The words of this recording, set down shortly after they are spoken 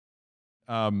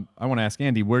I want to ask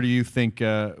Andy, where do you think,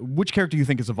 which character do you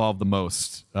think has evolved the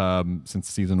most since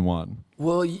season 1?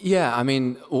 Well, yeah, I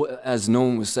mean, as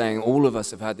Norm was saying, all of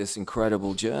us have had this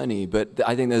incredible journey, but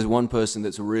I think there's one person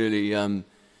that's really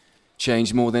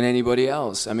changed more than anybody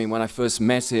else. I mean, when I first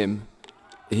met him,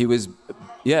 he was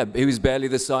barely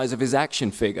the size of his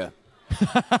action figure.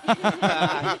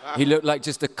 He looked like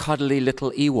just a cuddly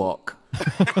little Ewok.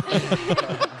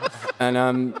 And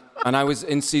I was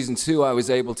in season 2. I was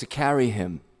able to carry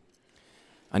him.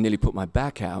 I nearly put my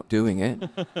back out doing it.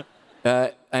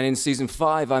 And in season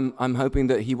 5, I'm hoping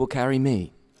that he will carry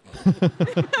me.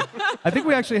 I think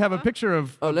we actually have a picture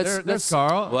of. Oh, there's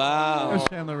Carl. Wow. There's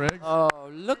Chandler Riggs. Oh,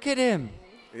 look at him.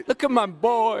 Look at my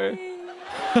boy.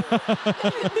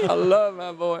 I love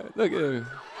my boy. Look at him.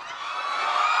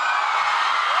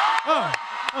 Oh,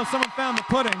 someone found the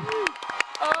pudding.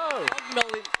 Oh.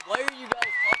 Why are you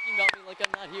guys talking about me like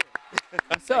I'm not here?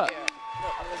 What's up?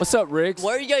 What's up, Riggs?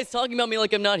 Why are you guys talking about me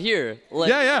like I'm not here? Like,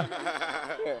 Yeah.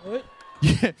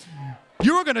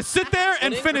 You were going to sit there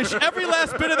and finish every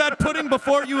last bit of that pudding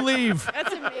before you leave.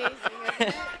 That's amazing.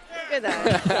 Look at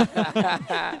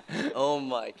that. Oh,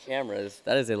 my cameras.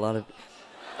 That is a lot of...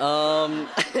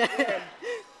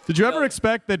 Did you ever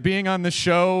expect that being on the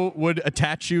show would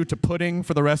attach you to pudding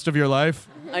for the rest of your life?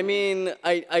 I mean,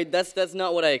 that's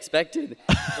not what I expected.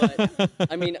 But,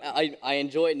 I mean, I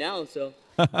enjoy it now, so...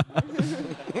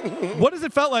 What has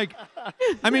it felt like?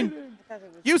 I mean,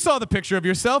 you saw the picture of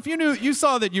yourself. You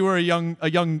saw that you were a young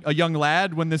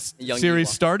lad when this series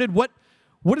started. What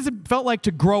has it felt like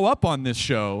to grow up on this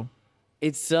show?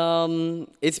 It's been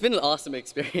an awesome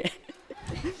experience.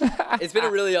 It's been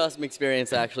a really awesome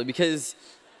experience, actually, because...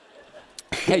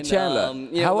 Hey, Chandler,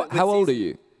 you know, how old are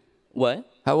you? What?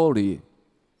 How old are you?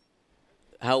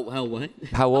 How what?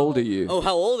 How old are you? Oh,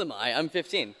 how old am I? I'm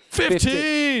 15.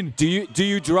 15! Do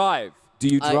you drive? Do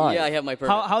you drive? Yeah, I have my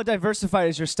permit. How diversified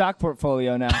is your stock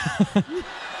portfolio now?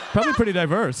 Probably pretty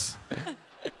diverse.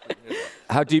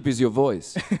 How deep is your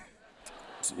voice?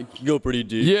 You can go pretty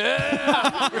deep.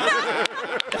 Yeah!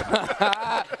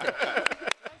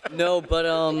 No, but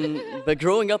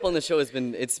growing up on the show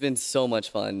it's been so much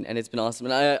fun, and it's been awesome.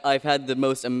 And I've had the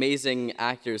most amazing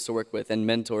actors to work with and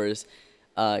mentors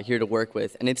here to work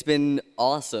with, and it's been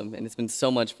awesome, and it's been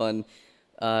so much fun.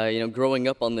 You know, growing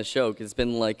up on the show, because it's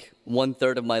been like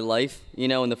 1/3 of my life. You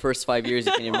know, in the first 5 years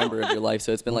you can't even remember of your life,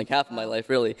 so it's been like half of my life,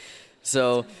 really.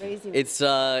 So it's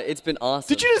been awesome.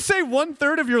 Did you just say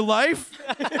 1/3 of your life?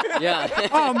 Yeah.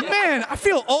 Oh man, I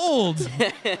feel old. You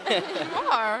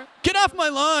are. Get off my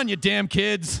lawn, you damn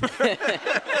kids.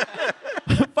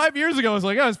 5 years ago, I was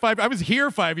like, I was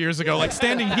here 5 years ago, like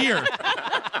standing here.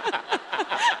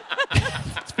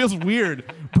 It feels weird.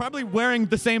 Probably wearing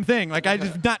the same thing. Like I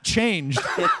just not changed.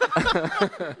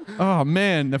 Oh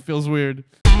man, that feels weird.